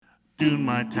Doing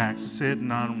my taxes, sitting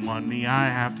on one knee. I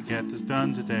have to get this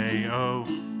done today. Oh,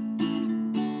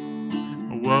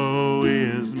 woe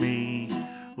is me.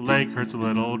 Leg hurts a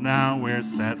little now. Where's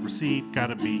that receipt?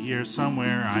 Gotta be here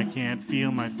somewhere. I can't feel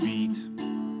my feet.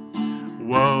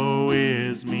 Woe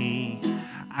is me.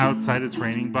 Outside it's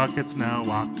raining buckets. No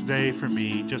walk today for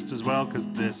me. Just as well, 'cause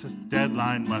this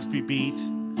deadline must be beat.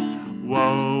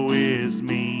 Woe is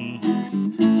me.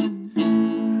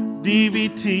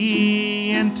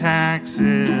 DVT and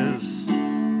taxes.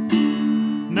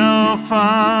 No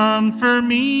fun for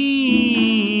me.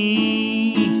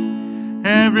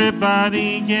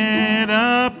 Everybody get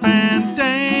up and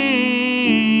dance.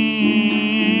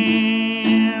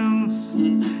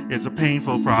 It's a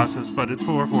painful process, but it's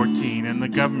 414, and the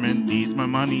government needs my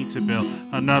money to build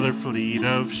another fleet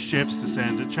of ships to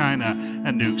send to China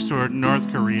and nukes toward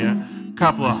North Korea.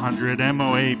 Couple of hundred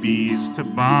MOABs to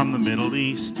bomb the Middle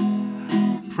East.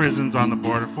 Prisons on the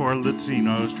border for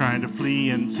Latinos trying to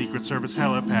flee, and Secret Service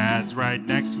helipads right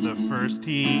next to the first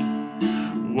tee.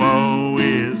 Woe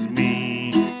is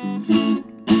me.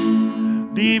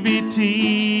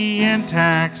 DVT and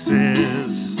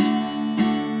taxes.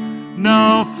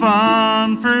 No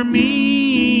fun for me.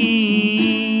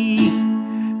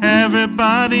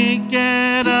 Everybody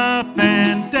get up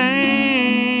and dance.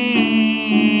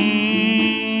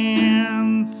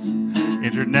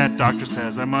 Internet doctor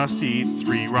says I must eat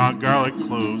 3 raw garlic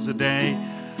cloves a day.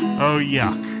 Oh,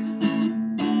 yuck.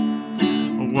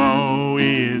 Woe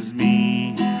is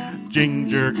me.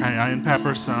 Ginger, cayenne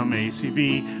pepper, some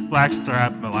ACV,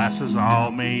 Blackstrap, molasses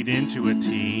all made into a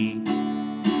tea.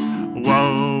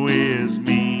 Woe is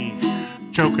me.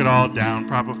 Choke it all down,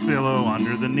 prop a pillow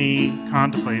under the knee,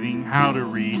 contemplating how to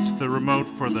reach the remote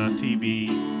for the TV.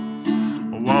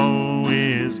 Woe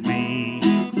is me.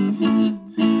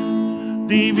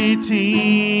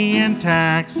 DVT and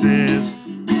taxes.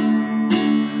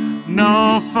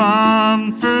 No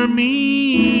fun for me.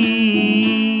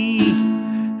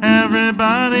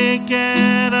 Everybody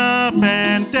get up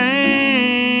and dance.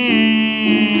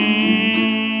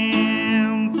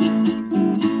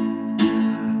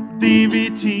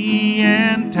 DVT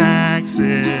and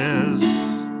taxes.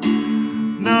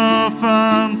 No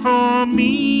fun for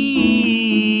me.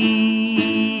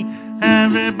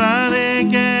 Everybody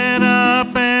get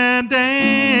up and dance.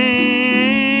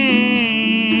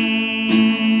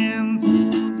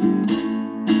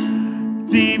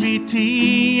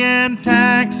 DVT and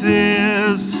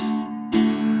taxes.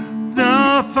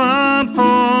 No fun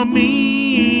for me.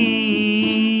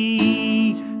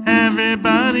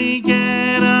 Everybody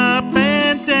get up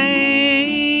and dance.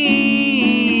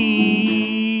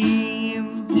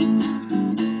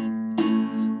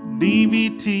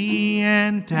 DVT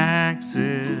and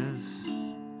taxes.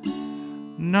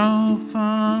 No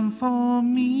fun for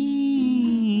me.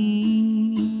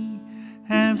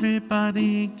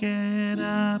 Everybody get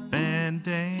up and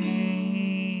dance.